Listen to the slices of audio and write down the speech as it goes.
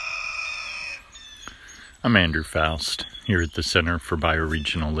I'm Andrew Faust, here at the Center for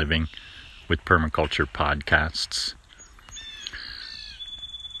Bioregional Living with Permaculture Podcasts.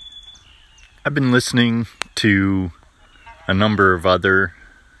 I've been listening to a number of other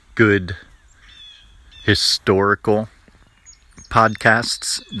good historical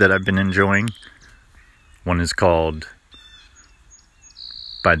podcasts that I've been enjoying. One is called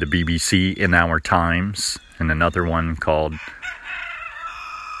by the BBC In Our Times, and another one called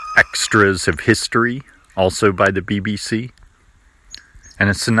Extras of History, also by the BBC. And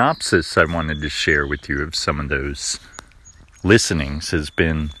a synopsis I wanted to share with you of some of those listenings has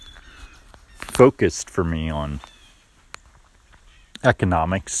been focused for me on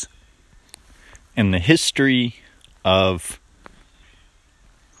economics and the history of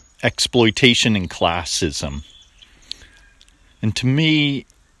exploitation and classism. And to me,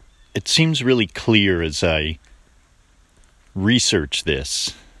 it seems really clear as I research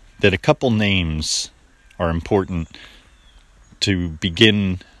this that a couple names are important to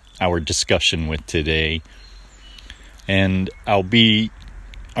begin our discussion with today. And I'll be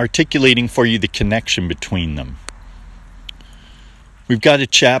articulating for you the connection between them. We've got a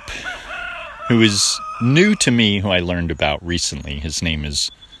chap who is new to me, who I learned about recently. His name is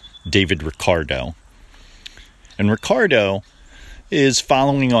David Ricardo. And Ricardo is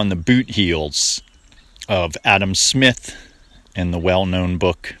following on the boot heels of Adam Smith and the well-known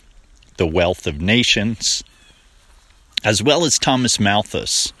book, The Wealth of Nations, as well as Thomas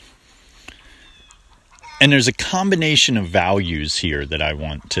Malthus. And there's a combination of values here that I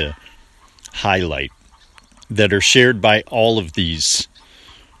want to highlight that are shared by all of these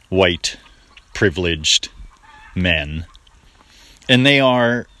white, privileged men. And they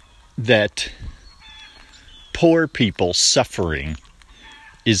are that poor people suffering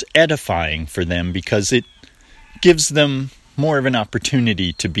is edifying for them because it gives them more of an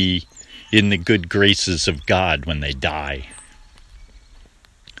opportunity to be in the good graces of God when they die.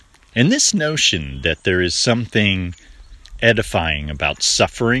 And this notion that there is something edifying about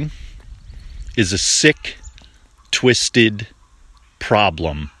suffering is a sick, twisted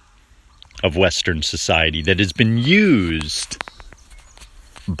problem of Western society that has been used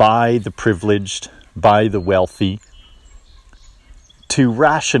by the privileged, by the wealthy, to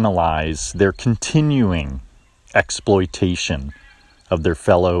rationalize their continuing exploitation of their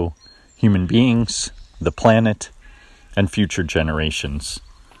fellow human beings, the planet, and future generations.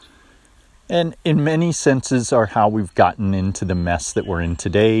 And in many senses are how we've gotten into the mess that we're in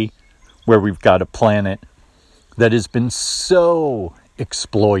today, where we've got a planet that has been so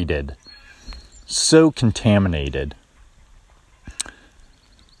exploited, so contaminated,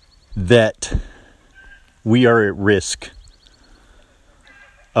 that we are at risk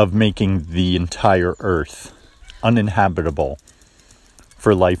of making the entire Earth uninhabitable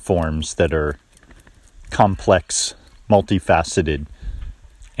for life forms that are complex, multifaceted,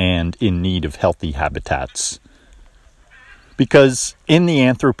 and in need of healthy habitats. Because in the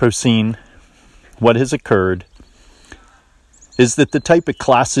Anthropocene, what has occurred is that the type of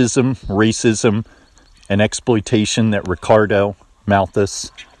classism, racism, and exploitation that Ricardo,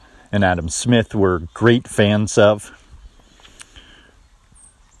 Malthus, and Adam Smith were great fans of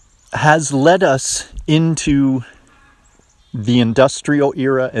has led us into the industrial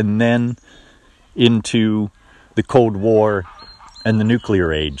era and then into the Cold War and the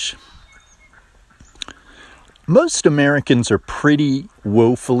nuclear age. Most Americans are pretty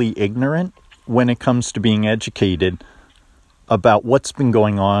woefully ignorant when it comes to being educated about what's been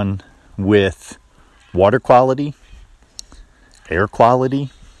going on with water quality, air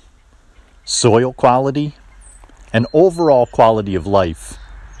quality, soil quality, and overall quality of life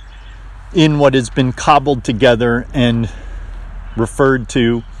in what has been cobbled together and referred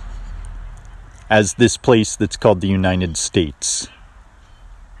to as this place that's called the United States.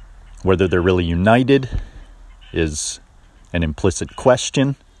 Whether they're really united is an implicit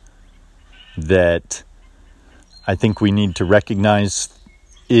question that I think we need to recognize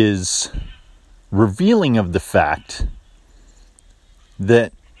is revealing of the fact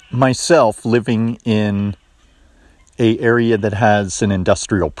that myself, living in an area that has an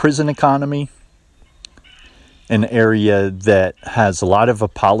industrial prison economy, an area that has a lot of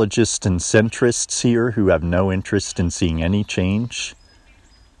apologists and centrists here who have no interest in seeing any change,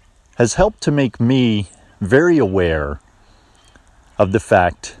 has helped to make me very aware of the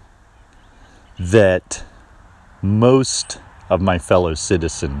fact that most of my fellow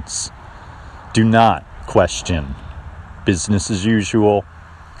citizens do not question business as usual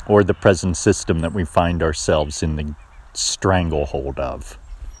or the present system that we find ourselves in the stranglehold of.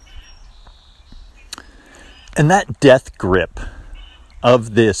 And that death grip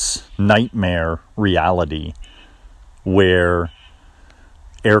of this nightmare reality where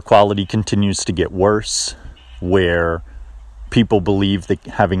air quality continues to get worse, where people believe that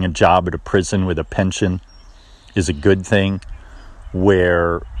having a job at a prison with a pension is a good thing,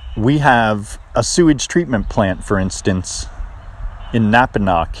 where we have a sewage treatment plant, for instance, in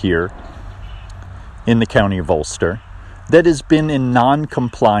Napanoch here in the county of Ulster, that has been in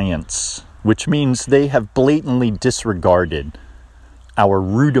non-compliance, which means they have blatantly disregarded our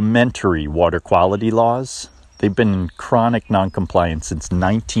rudimentary water quality laws. They've been in chronic non-compliance since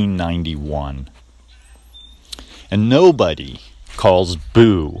 1991. And nobody calls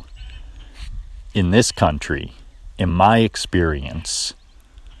boo in this country, in my experience,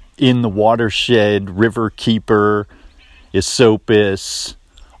 in the watershed, Riverkeeper, Esopus,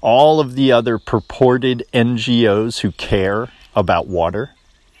 all of the other purported NGOs who care about water,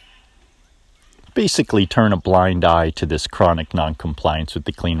 basically turn a blind eye to this chronic non-compliance with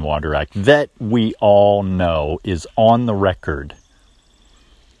the Clean Water Act that we all know is on the record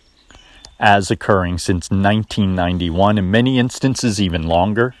as occurring since 1991, in many instances even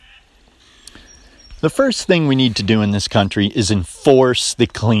longer. The first thing we need to do in this country is enforce the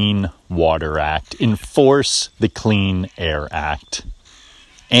Clean Water Act, enforce the Clean Air Act,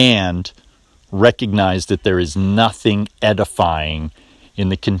 and recognize that there is nothing edifying in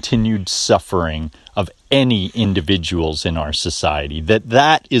the continued suffering of any individuals in our society,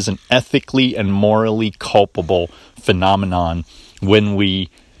 that is an ethically and morally culpable phenomenon when we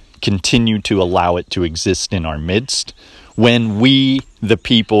continue to allow it to exist in our midst, when we, the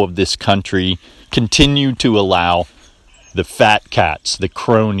people of this country, continue to allow the fat cats, the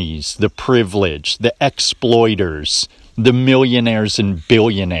cronies, the privileged, the exploiters, the millionaires and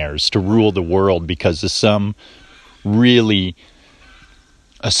billionaires to rule the world because of some really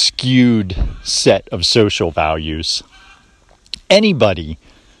skewed set of social values. Anybody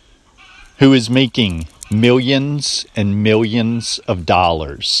who is making millions and millions of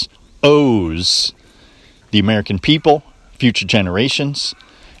dollars owes the American people, future generations,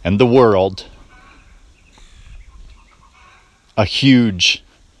 and the world a huge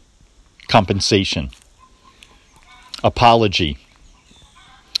compensation, apology,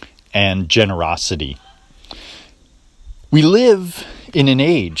 and generosity. We live in an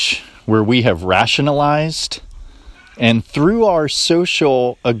age where we have rationalized and through our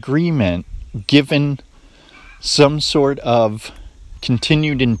social agreement given some sort of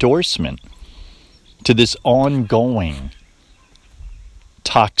continued endorsement to this ongoing,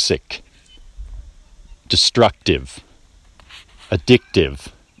 toxic, destructive, addictive,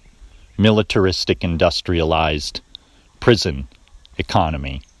 militaristic, industrialized prison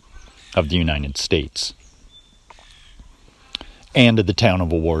economy of the United States and of the town of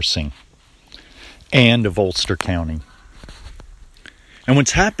Awarsing and of Ulster County. And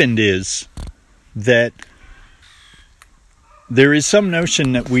what's happened is that there is some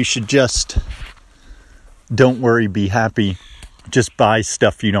notion that we should just, don't worry, be happy, just buy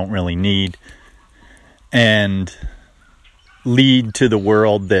stuff you don't really need, and lead to the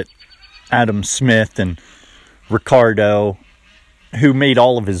world that Adam Smith and Ricardo, who made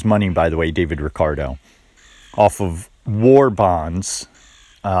all of his money, by the way, David Ricardo, off of war bonds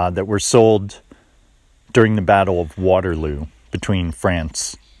that were sold during the Battle of Waterloo between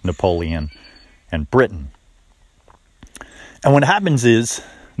France, Napoleon, and Britain. And what happens is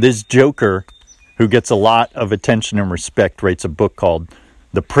this joker, who gets a lot of attention and respect, writes a book called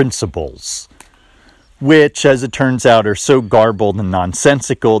The Principles, which, as it turns out, are so garbled and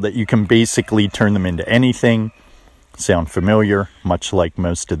nonsensical that you can basically turn them into anything. Sound familiar? Much like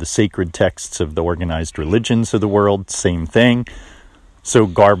most of the sacred texts of the organized religions of the world, same thing. So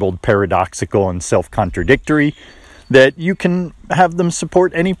garbled, paradoxical, and self-contradictory that you can have them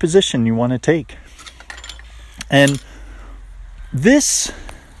support any position you want to take. And this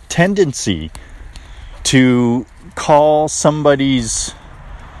tendency to call somebody's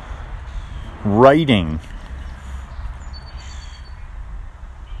writing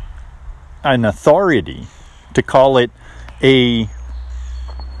an authority, to call it a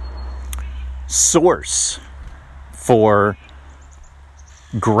source for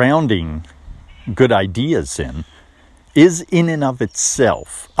grounding good ideas in, is in and of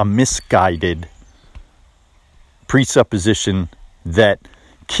itself a misguided presupposition that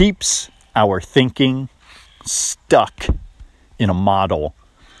keeps our thinking stuck in a model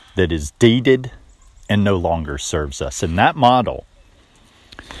that is dated and no longer serves us. And that model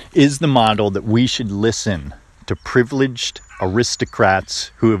is the model that we should listen to privileged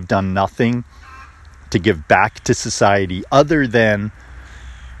aristocrats who have done nothing to give back to society other than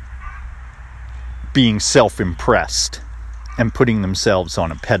being self-impressed and putting themselves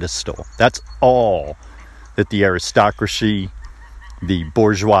on a pedestal. That's all that the aristocracy, the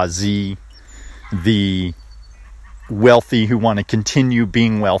bourgeoisie, the wealthy who want to continue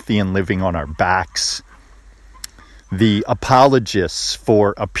being wealthy and living on our backs, the apologists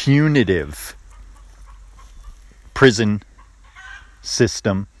for a punitive prison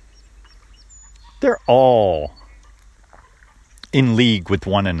system, they're all in league with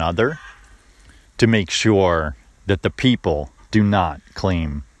one another to make sure that the people do not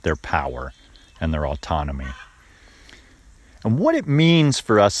claim their power and their autonomy. And what it means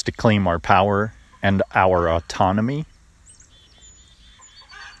for us to claim our power and our autonomy,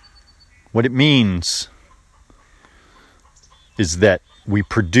 what it means is that we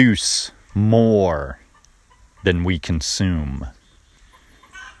produce more than we consume.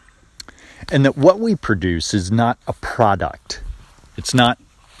 And that what we produce is not a product. It's not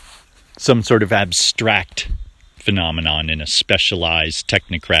some sort of abstract phenomenon in a specialized,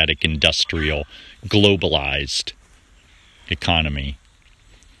 technocratic, industrial, globalized economy.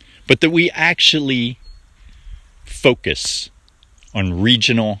 But that we actually focus on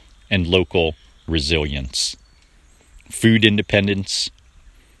regional and local resilience, food independence,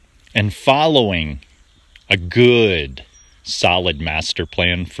 and following a good, solid master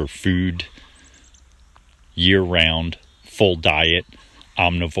plan for food, year-round, full diet,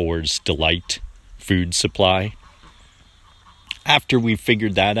 omnivore's delight, food supply. After we've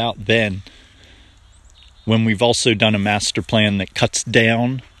figured that out, then, when we've also done a master plan that cuts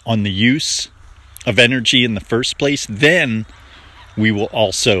down on the use of energy in the first place, then we will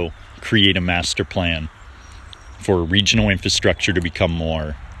also create a master plan for regional infrastructure to become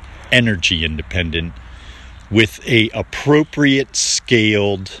more energy independent with a appropriate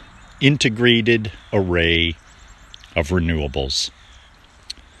scaled integrated array of renewables.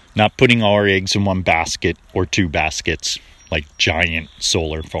 Not putting all our eggs in one basket or two baskets like giant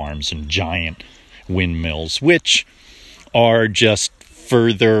solar farms and giant windmills, which are just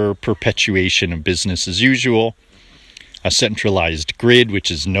further perpetuation of business as usual, a centralized grid,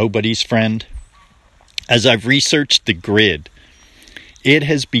 which is nobody's friend. As I've researched the grid, it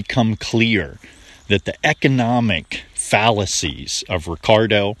has become clear that the economic fallacies of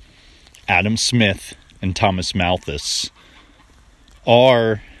Ricardo, Adam Smith, and Thomas Malthus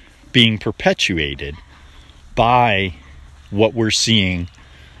are being perpetuated by what we're seeing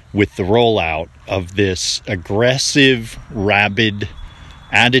with the rollout of this aggressive, rabid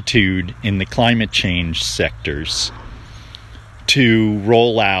attitude in the climate change sectors to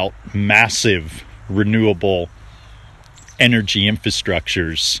roll out massive renewable energy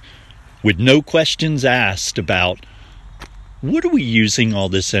infrastructures with no questions asked about what are we using all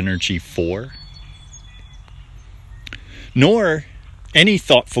this energy for? Nor any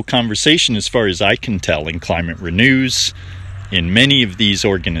thoughtful conversation, as far as I can tell, in Climate Renews, in many of these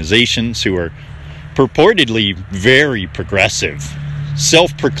organizations who are purportedly very progressive,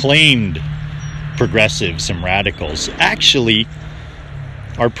 self-proclaimed progressives and radicals, actually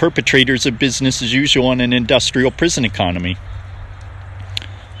are perpetrators of business as usual in an industrial prison economy.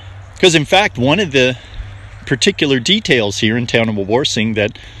 Because in fact, one of the particular details here in town of Wawarsing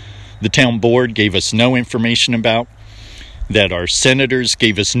that the town board gave us no information about, that our senators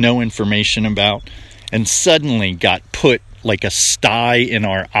gave us no information about, and suddenly got put like a sty in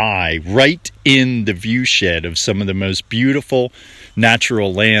our eye right in the viewshed of some of the most beautiful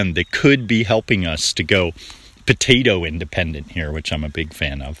natural land that could be helping us to go potato independent here, which I'm a big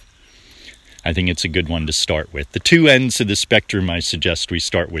fan of. I think it's a good one to start with. The two ends of the spectrum I suggest we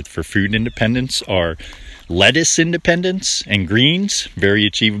start with for food independence are lettuce independence and greens, very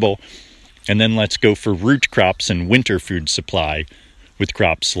achievable. And then let's go for root crops and winter food supply with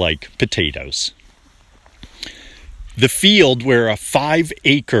crops like potatoes. The field where a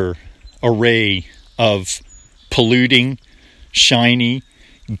 5-acre array of polluting, shiny,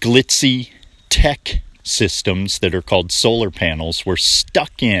 glitzy tech systems that are called solar panels were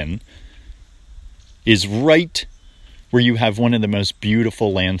stuck in is right where you have one of the most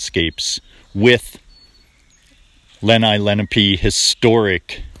beautiful landscapes with Lenni Lenape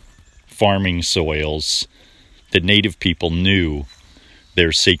historic farming soils that native people knew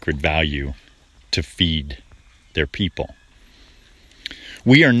their sacred value to feed their people.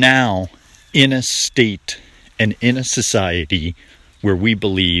 We are now in a state and in a society where we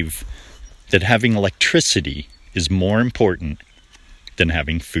believe that having electricity is more important than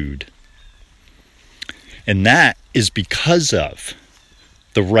having food. And that is because of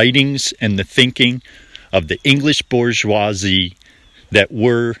the writings and the thinking of the English bourgeoisie that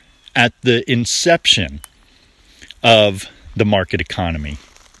were at the inception of the market economy.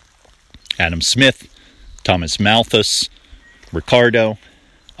 Adam Smith, Thomas Malthus, Ricardo,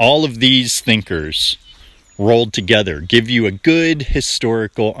 all of these thinkers rolled together give you a good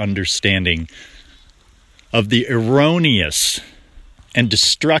historical understanding of the erroneous and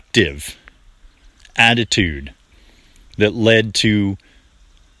destructive attitude that led to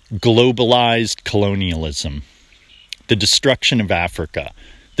globalized colonialism, the destruction of Africa,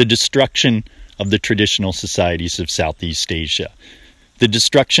 the destruction of the traditional societies of Southeast Asia, the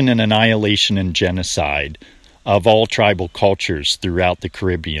destruction and annihilation and genocide of all tribal cultures throughout the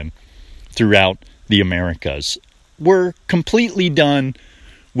Caribbean, throughout the Americas, were completely done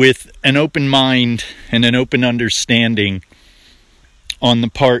with an open mind and an open understanding on the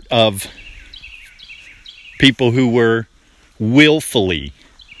part of people who were willfully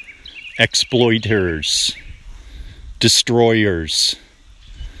exploiters, destroyers,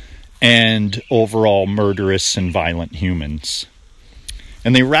 and overall murderous and violent humans.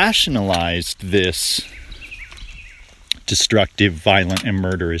 And they rationalized this destructive, violent, and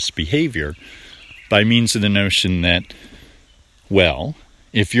murderous behavior by means of the notion that, well,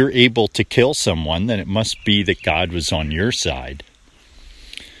 if you're able to kill someone, then it must be that God was on your side.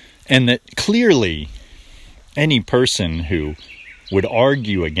 And that clearly any person who would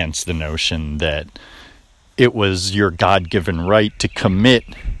argue against the notion that it was your God-given right to commit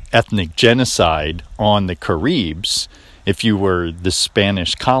ethnic genocide on the Caribs, if you were the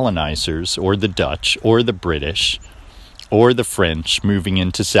Spanish colonizers or the Dutch or the British or the French moving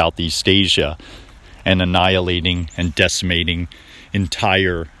into Southeast Asia and annihilating and decimating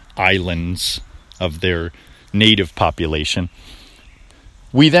entire islands of their native population.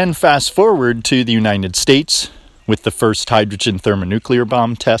 We then fast forward to the United States with the first hydrogen thermonuclear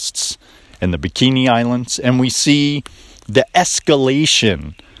bomb tests in the Bikini Islands, and we see the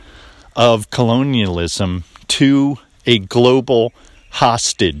escalation of colonialism to a global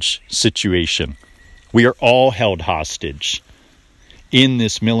hostage situation. We are all held hostage in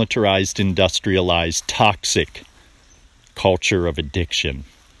this militarized, industrialized, toxic culture of addiction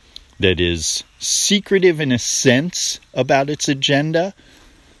that is secretive in a sense about its agenda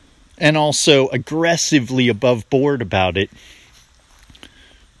and also aggressively above board about it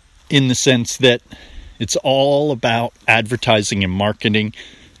in the sense that it's all about advertising and marketing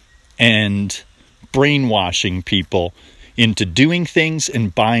and brainwashing people into doing things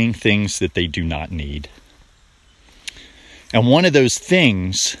and buying things that they do not need. And one of those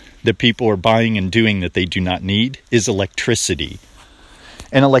things that people are buying and doing that they do not need is electricity.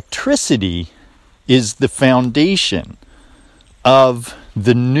 And electricity is the foundation of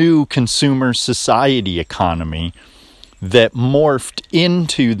the new consumer society economy that morphed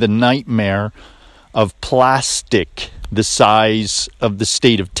into the nightmare of plastic the size of the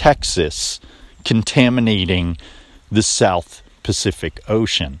state of Texas contaminating the South Pacific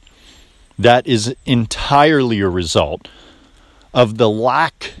Ocean. That is entirely a result of the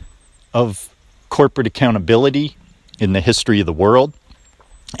lack of corporate accountability in the history of the world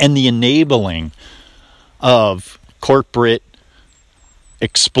and the enabling of corporate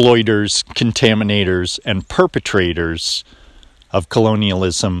exploiters, contaminators, and perpetrators of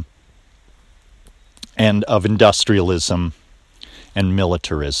colonialism and of industrialism and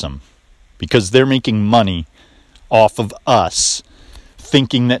militarism. Because they're making money off of us,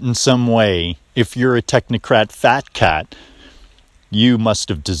 thinking that in some way, if you're a technocrat fat cat, you must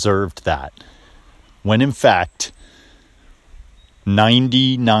have deserved that. When in fact,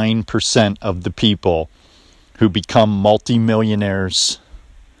 99% of the people who become multimillionaires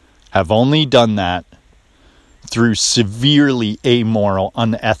have only done that through severely amoral,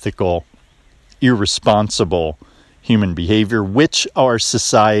 unethical, irresponsible human behavior, which our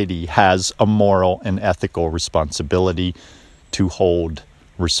society has a moral and ethical responsibility to hold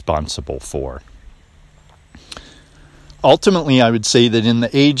responsible for. Ultimately, I would say that in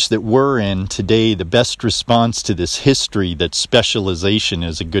the age that we're in today, the best response to this history that specialization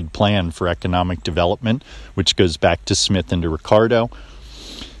is a good plan for economic development, which goes back to Smith and to Ricardo,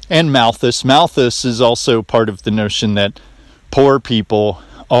 and Malthus. Malthus is also part of the notion that poor people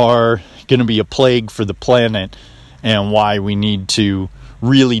are going to be a plague for the planet, and why we need to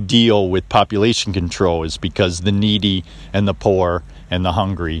really deal with population control is because the needy and the poor and the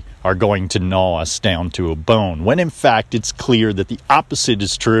hungry are going to gnaw us down to a bone. When in fact, it's clear that the opposite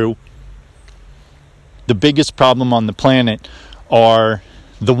is true. The biggest problem on the planet are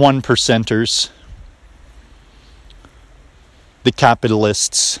the 1%ers, the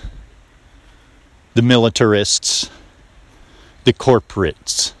capitalists, the militarists, the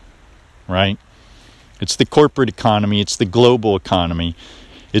corporates, right? It's the corporate economy, it's the global economy,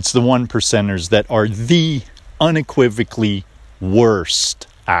 it's the 1%ers that are the unequivocally worst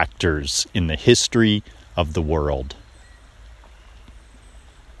actors in the history of the world.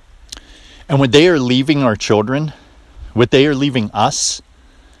 And what they are leaving our children, what they are leaving us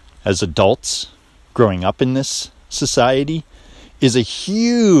as adults growing up in this society, is a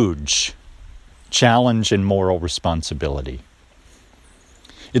huge challenge and moral responsibility.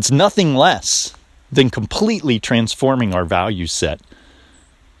 It's nothing less than completely transforming our value set.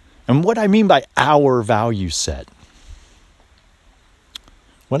 And what I mean by our value set,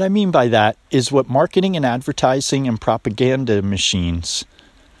 what I mean by that is what marketing and advertising and propaganda machines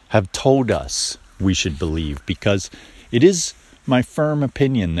have told us we should believe, because it is my firm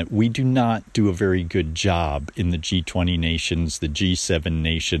opinion that we do not do a very good job in the G20 nations, the G7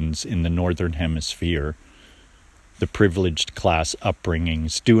 nations in the Northern Hemisphere. The privileged class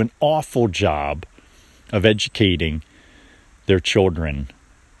upbringings do an awful job of educating their children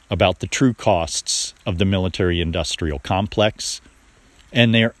about the true costs of the military-industrial complex,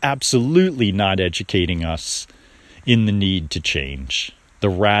 and they are absolutely not educating us in the need to change, the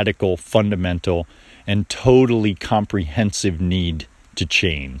radical, fundamental, and totally comprehensive need to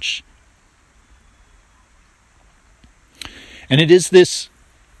change. And it is this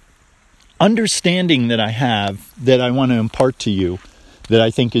understanding that I have that I want to impart to you that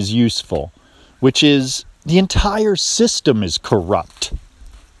I think is useful, which is the entire system is corrupt.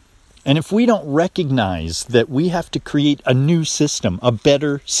 And if we don't recognize that we have to create a new system, a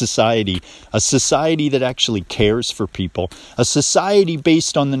better society, a society that actually cares for people, a society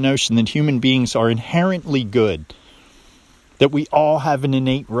based on the notion that human beings are inherently good, that we all have an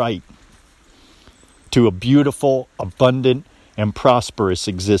innate right to a beautiful, abundant, and prosperous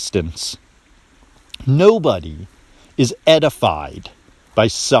existence. Nobody is edified by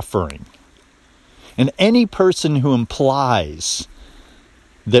suffering. And any person who implies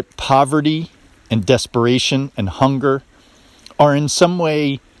that poverty and desperation and hunger are in some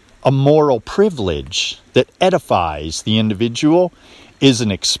way a moral privilege that edifies the individual is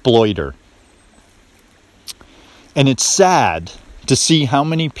an exploiter. And it's sad to see how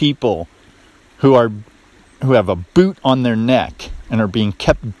many people who have a boot on their neck and are being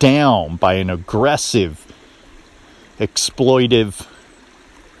kept down by an aggressive, exploitive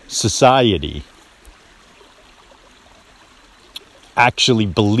society actually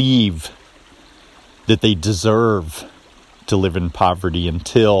believe that they deserve to live in poverty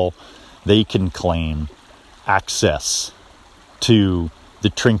until they can claim access to the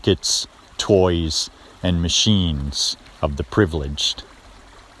trinkets, toys, and machines of the privileged.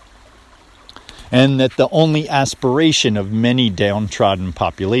 And that the only aspiration of many downtrodden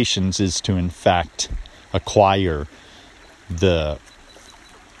populations is to, in fact, acquire the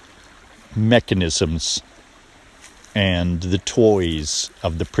mechanisms and the toys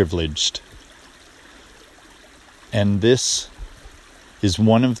of the privileged. And this is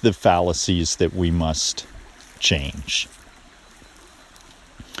one of the fallacies that we must change.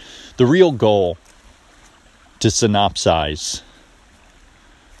 The real goal, to synopsize,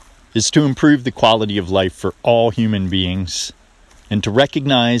 is to improve the quality of life for all human beings and to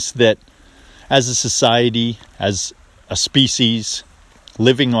recognize that as a society, as a species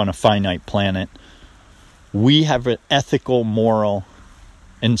living on a finite planet, we have an ethical, moral,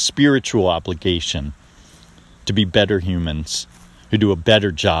 and spiritual obligation to be better humans who do a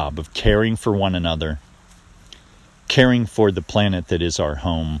better job of caring for one another, caring for the planet that is our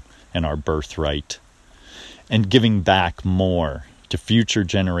home and our birthright, and giving back more to future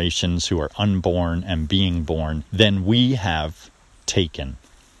generations who are unborn and being born than we have taken,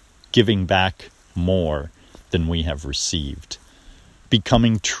 giving back more than we have received,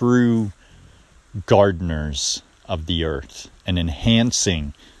 becoming true gardeners of the earth and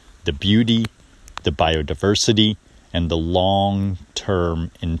enhancing the beauty, the biodiversity, and the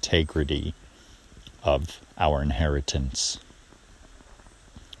long-term integrity of our inheritance.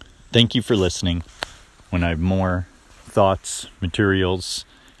 Thank you for listening. When I have more thoughts, materials,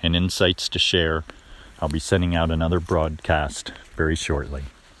 and insights to share, I'll be sending out another broadcast very shortly.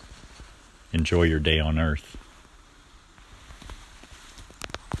 Enjoy your day on Earth.